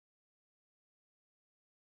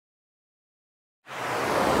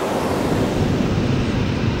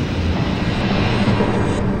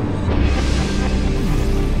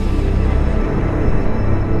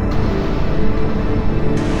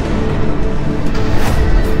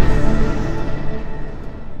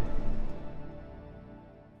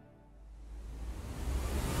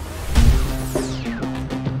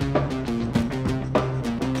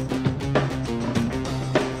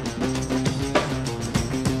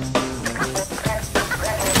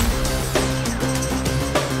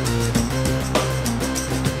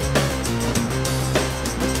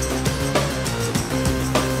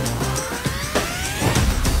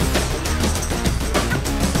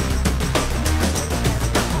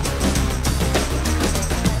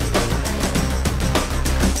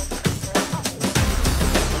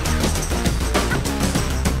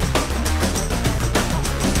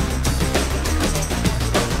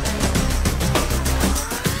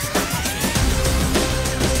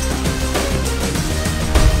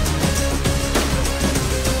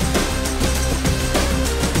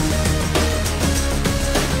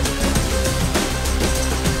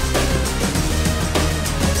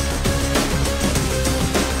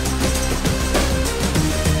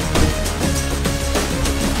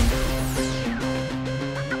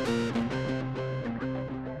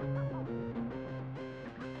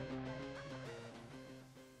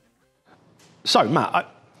So, Matt,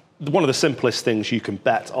 one of the simplest things you can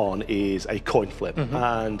bet on is a coin flip.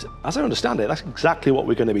 And as I understand it, that's exactly what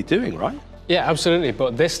we're going to be doing, right? Yeah, absolutely.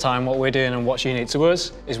 But this time what we're doing and what's unique to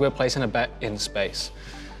us is we're placing a bet in space.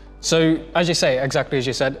 So as you say, exactly as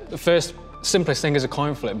you said, the first simplest thing is a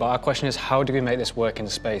coin flip, but our question is how do we make this work in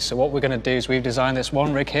space? So what we're going to do is we've designed this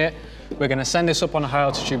one rig here. We're going to send this up on a high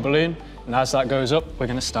altitude balloon, and as that goes up, we're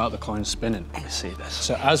going to start the coin spinning. Let me see this.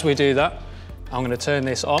 So as we do that, I'm going to turn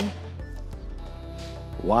this on.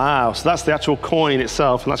 Wow, so that's the actual coin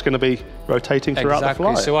itself, and that's going to be rotating throughout the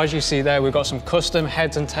flight. So as you see there, we've got some custom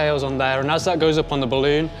heads and tails on there, and as that goes up on the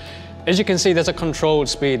balloon, as you can see, there's a controlled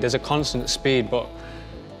speed, there's a constant speed, but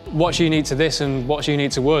what's unique to this and what's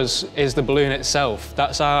unique to us is the balloon itself.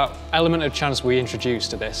 That's our element of chance we introduce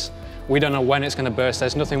to this. We don't know when it's going to burst,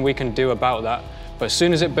 there's nothing we can do about that, but as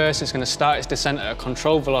soon as it bursts, it's going to start its descent at a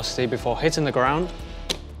controlled velocity before hitting the ground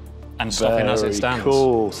and stopping as it stands.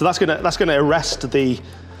 Cool. So that's gonna arrest the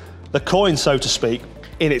coin, so to speak,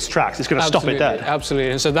 in its tracks. It's gonna stop it dead. Absolutely.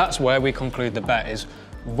 And so that's where we conclude the bet, is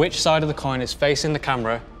which side of the coin is facing the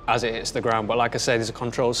camera as it hits the ground. But like I said, there's a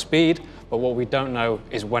controlled speed, but what we don't know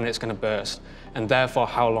is when it's gonna burst, and therefore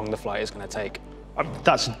how long the flight is gonna take.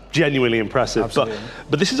 That's genuinely impressive,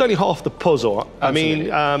 but this is only half the puzzle.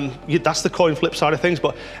 Absolutely. I mean, that's the coin flip side of things,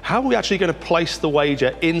 but how are we actually going to place the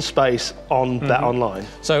wager in space on betonline?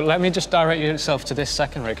 So let me just direct yourself to this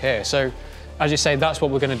second rig here. So as you say, that's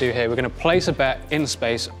what we're going to do here. We're going to place a bet in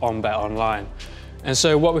space on betonline. And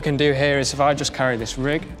so what we can do here is, if I just carry this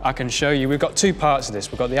rig, I can show you, we've got two parts of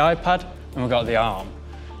this. We've got the iPad and we've got the arm.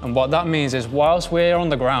 And what that means is, whilst we're on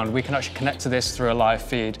the ground, we can actually connect to this through a live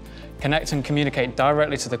feed, connect and communicate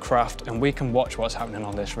directly to the craft, and we can watch what's happening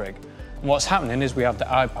on this rig. And what's happening is we have the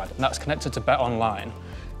iPad, and that's connected to betonline.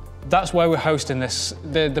 That's where we're hosting this,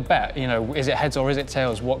 the bet. You know, is it heads or is it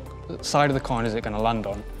tails? What side of the coin is it going to land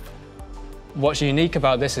on? What's unique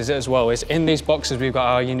about this is as well is in these boxes we've got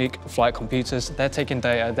our unique flight computers. They're taking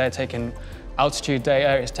data, they're taking altitude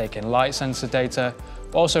data, it's taking light sensor data,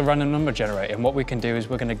 also random number generator. And what we can do is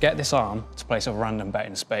we're going to get this arm to place a random bet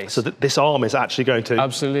in space. So this arm is actually going to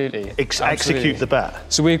execute the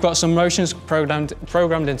bet. So we've got some motions programmed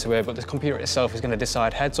into it, but the computer itself is going to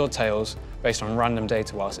decide heads or tails based on random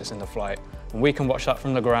data whilst it's in the flight. And we can watch that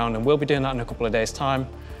from the ground, and we'll be doing that in a couple of days' time,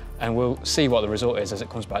 and we'll see what the result is as it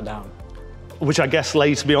comes back down. Which I guess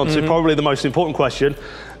leads me on to probably the most important question.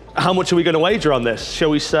 How much are we going to wager on this? Shall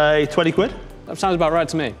we say 20 quid? That sounds about right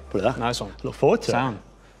to me. Put it there. Nice one. Look forward to it.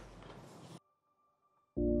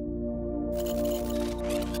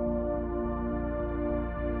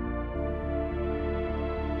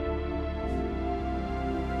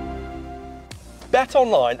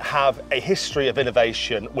 betonline have a history of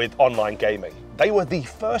innovation with online gaming. They were the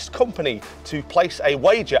first company to place a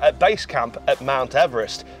wager at base camp at Mount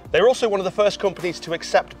Everest. They were also one of the first companies to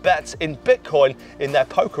accept bets in Bitcoin in their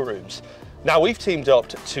poker rooms. Now we've teamed up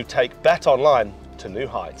to take betonline to new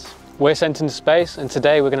heights. We're sent into space, and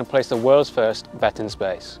today we're going to place the world's first bet in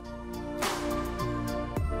space.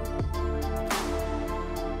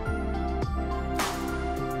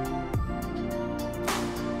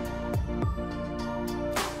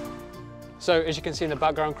 So as you can see in the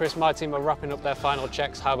background, Chris, my team are wrapping up their final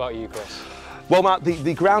checks. How about you, Chris? Well, Matt,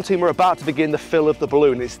 the ground team are about to begin the fill of the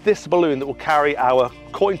balloon. It's this balloon that will carry our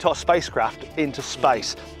coin toss spacecraft into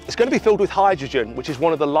space. It's going to be filled with hydrogen, which is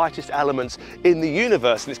one of the lightest elements in the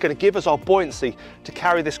universe, and it's going to give us our buoyancy to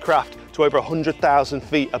carry this craft to over 100,000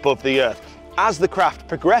 feet above the Earth. As the craft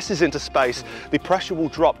progresses into space, the pressure will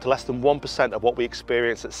drop to less than 1% of what we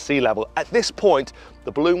experience at sea level. At this point,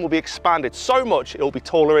 the balloon will be expanded so much it will be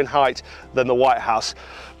taller in height than the White House.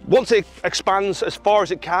 Once it expands as far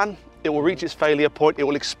as it can, it will reach its failure point, it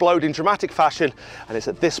will explode in dramatic fashion, and it's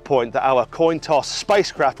at this point that our coin toss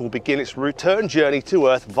spacecraft will begin its return journey to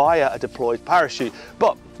Earth via a deployed parachute.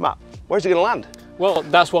 But, Matt, where's it going to land? Well,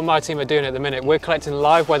 that's what my team are doing at the minute. We're collecting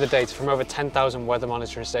live weather data from over 10,000 weather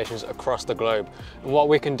monitoring stations across the globe. And what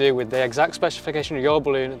we can do with the exact specification of your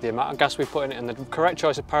balloon, the amount of gas we put in it, and the correct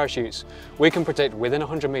choice of parachutes, we can predict within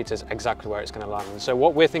 100 meters exactly where it's going to land. And so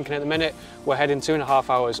what we're thinking at the minute, we're heading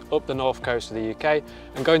 2.5 hours up the north coast of the UK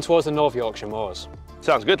and going towards the North Yorkshire moors.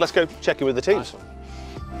 Sounds good. Let's go check in with the team. Nice one.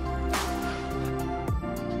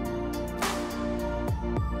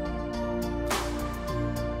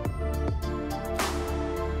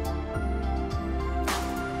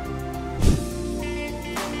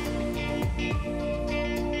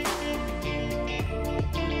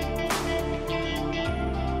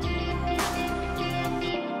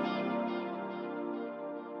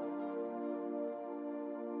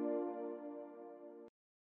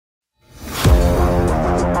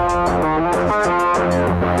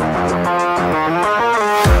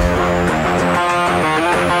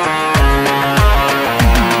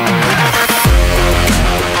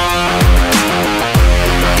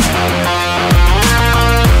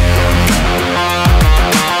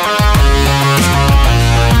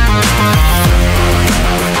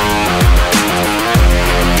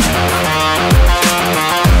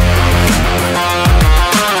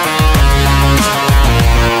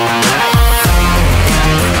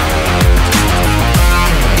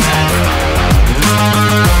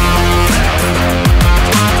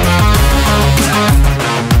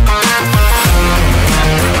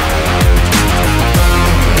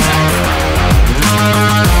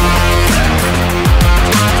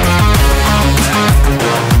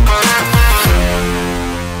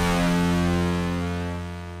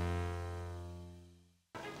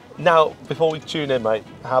 Now, before we tune in, mate,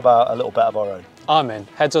 how about a little bet of our own? I'm in.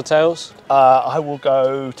 Heads or tails? I will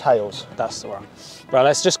go tails. That's the one. Right,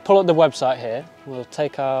 let's just pull up the website here. We'll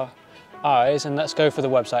take our eyes and let's go for the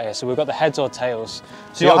website here. So we've got the heads or tails.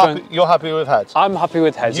 So you're happy with heads? I'm happy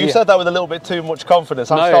with heads. You said that with a little bit too much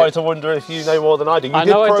confidence. I'm starting to wonder if you know more than I do. You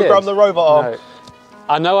did program the robot arm. No.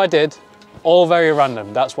 I know I did. All very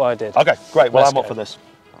random. That's what I did. Okay, great. Well, I'm up for this.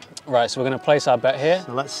 Right, so we're going to place our bet here.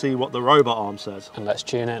 So let's see what the robot arm says. And let's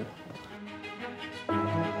tune in.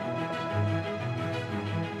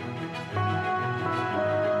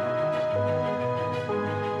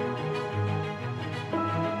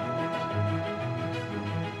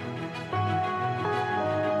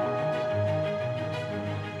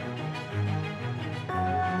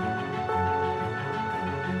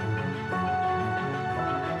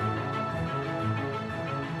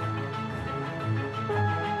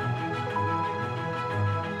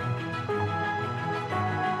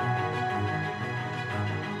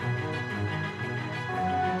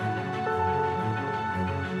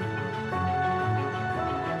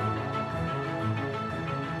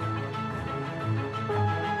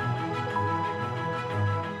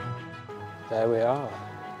 There we are.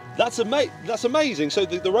 That's amazing. So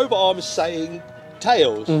the robot arm is saying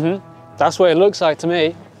tails. Mm-hmm. That's what it looks like to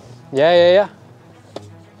me. Yeah.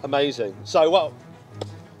 Amazing. So, well,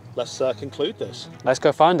 let's conclude this. Let's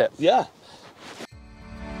go find it. Yeah.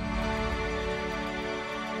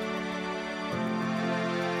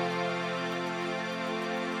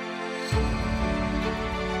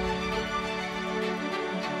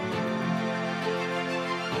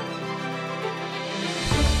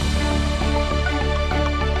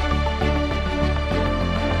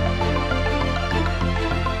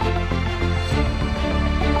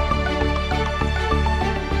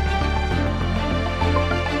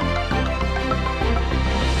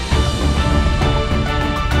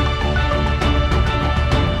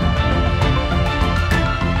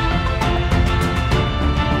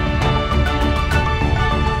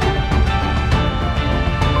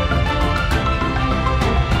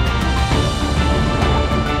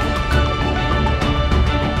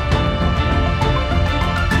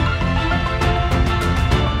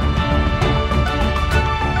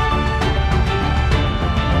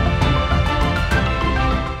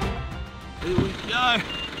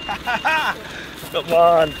 Come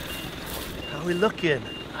on. How are we looking?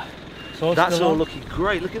 That's all looking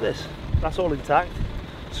great. Look at this. That's all intact.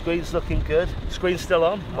 Screen's looking good. Screen's still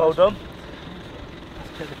on. Well done.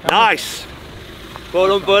 Nice. Well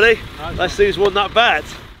done, buddy. Let's see who's won that bet.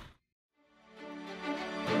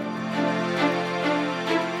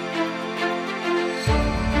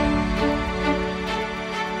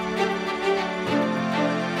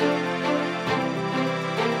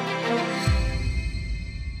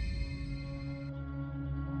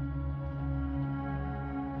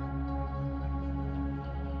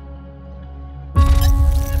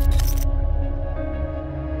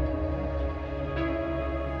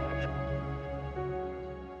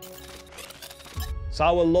 So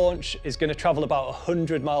our launch is going to travel about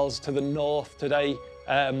 100 miles to the north today.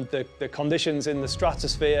 The conditions in the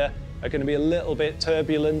stratosphere are going to be a little bit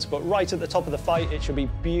turbulent, but right at the top of the fight it should be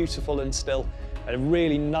beautiful and still. A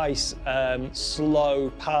really nice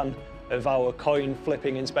slow pan of our coin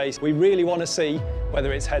flipping in space. We really want to see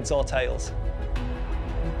whether it's heads or tails.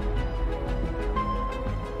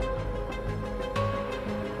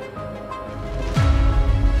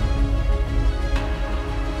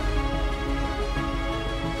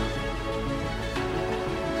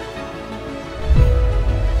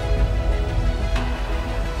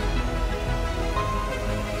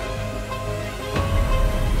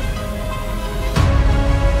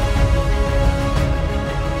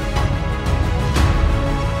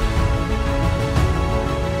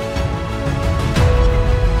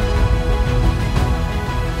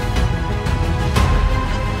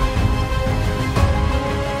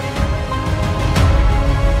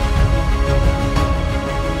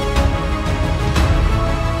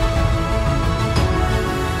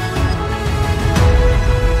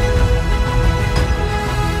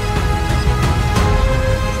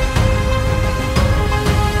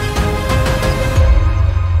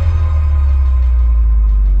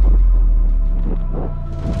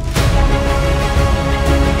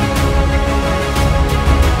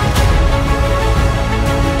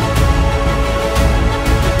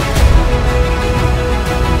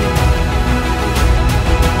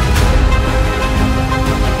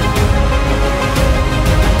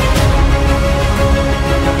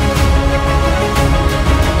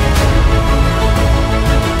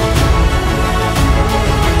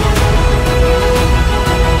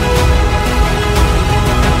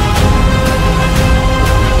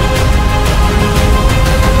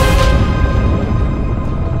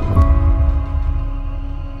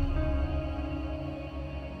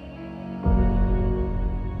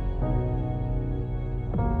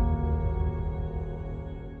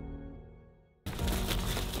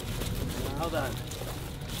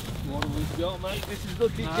 go, mate. This is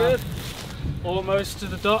looking good. Almost to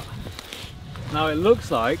the dot. Now it looks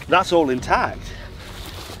like... That's all intact.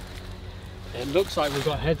 It looks like we've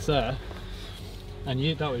got heads there.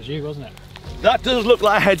 And that was you, wasn't it? That does look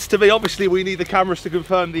like heads to me. Obviously, we need the cameras to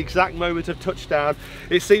confirm the exact moment of touchdown.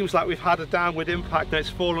 It seems like we've had a downward impact and it's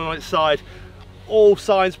fallen on its side. All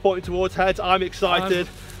signs pointing towards heads. I'm excited.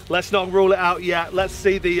 Let's not rule it out yet. Let's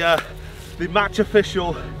see the match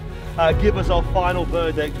official give us our final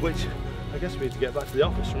verdict, which I guess we need to get back to the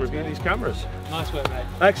office and review these cameras. Nice work, mate.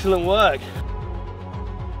 Excellent work.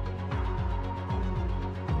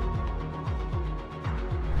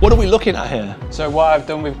 What are we looking at here? So what I've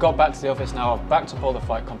done, we've got back to the office now, I've backed up all the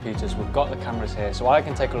flight computers, we've got the cameras here, so I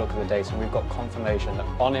can take a look at the data and we've got confirmation that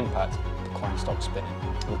on impact, the coin stopped spinning.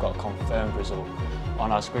 We've got a confirmed result.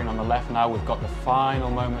 On our screen on the left now, we've got the final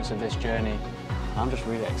moments of this journey. I'm just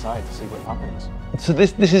really excited to see what happens. So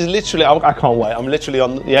this is literally, I can't wait. I'm literally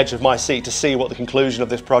on the edge of my seat to see what the conclusion of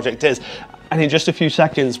this project is. And in just a few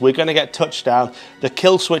seconds, we're going to get touchdown. The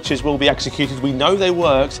kill switches will be executed. We know they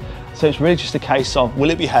worked. So it's really just a case of, will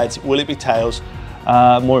it be heads? Will it be tails?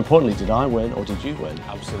 More importantly, did I win or did you win?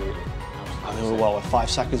 Absolutely. I mean, we're 5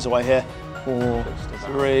 seconds away here. 4,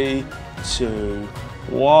 3, 2,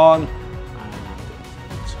 1.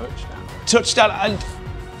 Touchdown. Touchdown, and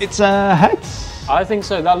it's heads. I think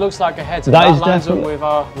so. That looks like a head. That that is lines up definitely with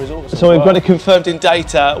our results. So we've got it confirmed in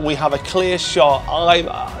data. We have a clear shot. I'm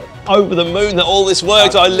over the moon that all this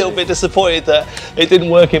worked. I'm a little bit disappointed that it didn't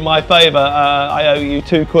work in my favour. I owe you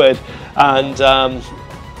 £2, and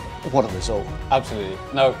what a result. Absolutely.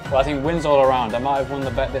 No, well, I think wins all around. I might have won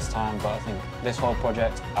the bet this time, but I think this whole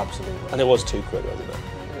project, absolutely. And it was £2, wasn't it?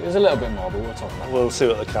 It was a little bit more, but we'll talk about it. We'll see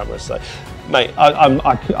what the cameras say. Mate,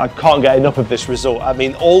 I can't get enough of this result. I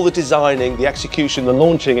mean, all the designing, the execution, the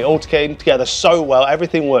launching, it all came together so well.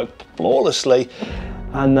 Everything worked flawlessly.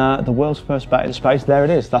 And the world's first bet in space, there it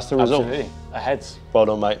is. That's the result. Absolutely. A heads. Well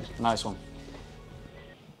done, mate. Nice one.